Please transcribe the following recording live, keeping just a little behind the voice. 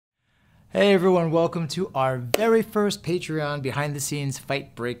Hey everyone, welcome to our very first Patreon behind the scenes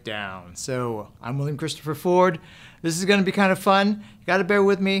fight breakdown. So I'm William Christopher Ford. This is going to be kind of fun. You got to bear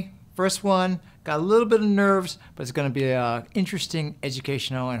with me. First one, got a little bit of nerves, but it's going to be interesting,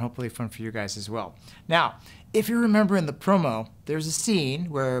 educational, and hopefully fun for you guys as well. Now, if you remember in the promo, there's a scene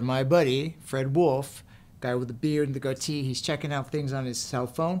where my buddy, Fred Wolf, guy with the beard and the goatee, he's checking out things on his cell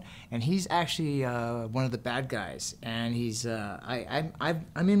phone, and he's actually one of the bad guys. And he's I'm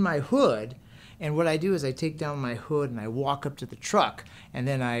in my hood, and what I do is I take down my hood and I walk up to the truck, and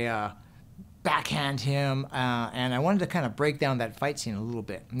then I backhand him, and I wanted to kind of break down that fight scene a little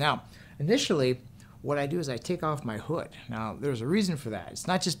bit. Now, initially, what I do is I take off my hood. Now, there's a reason for that. It's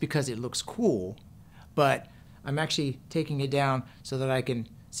not just because it looks cool, but I'm actually taking it down so that I can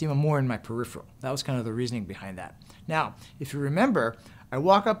see more in my peripheral. That was kind of the reasoning behind that. Now, if you remember, I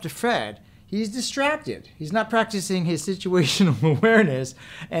walk up to Fred. He's distracted. He's not practicing his situational awareness,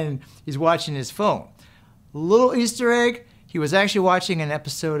 and he's watching his phone. Little Easter egg, he was actually watching an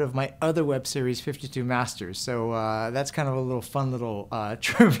episode of my other web series, 52 Masters. So that's kind of a little fun little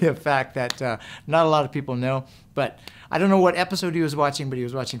trivia fact that not a lot of people know. But I don't know what episode he was watching, but he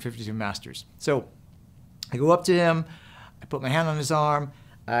was watching 52 Masters. So I go up to him, I put my hand on his arm,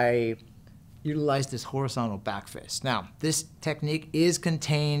 I utilize this horizontal back fist. Now, this technique is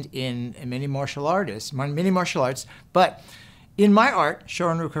contained in many martial arts, but in my art,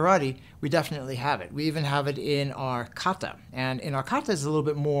 Shorin Karate, we definitely have it. We even have it in our kata. And in our kata, it's a little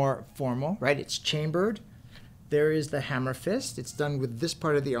bit more formal, right? It's chambered. There is the hammer fist. It's done with this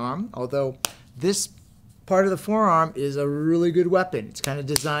part of the arm, although this part of the forearm is a really good weapon. It's kind of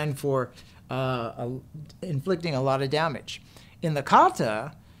designed for inflicting a lot of damage. In the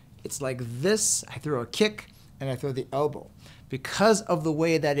kata, it's like this. I throw a kick and I throw the elbow. Because of the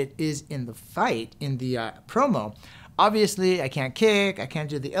way that it is in the fight, in the promo, obviously I can't kick, I can't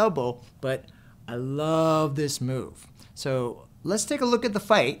do the elbow, but I love this move. So let's take a look at the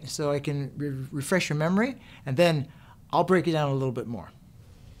fight so I can refresh your memory, and then I'll break it down a little bit more.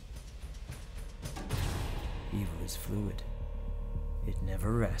 Evil is fluid. It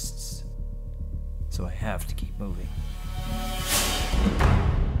never rests. So I have to keep moving.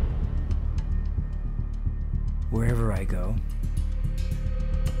 Wherever I go,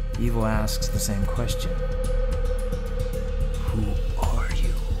 evil asks the same question. Who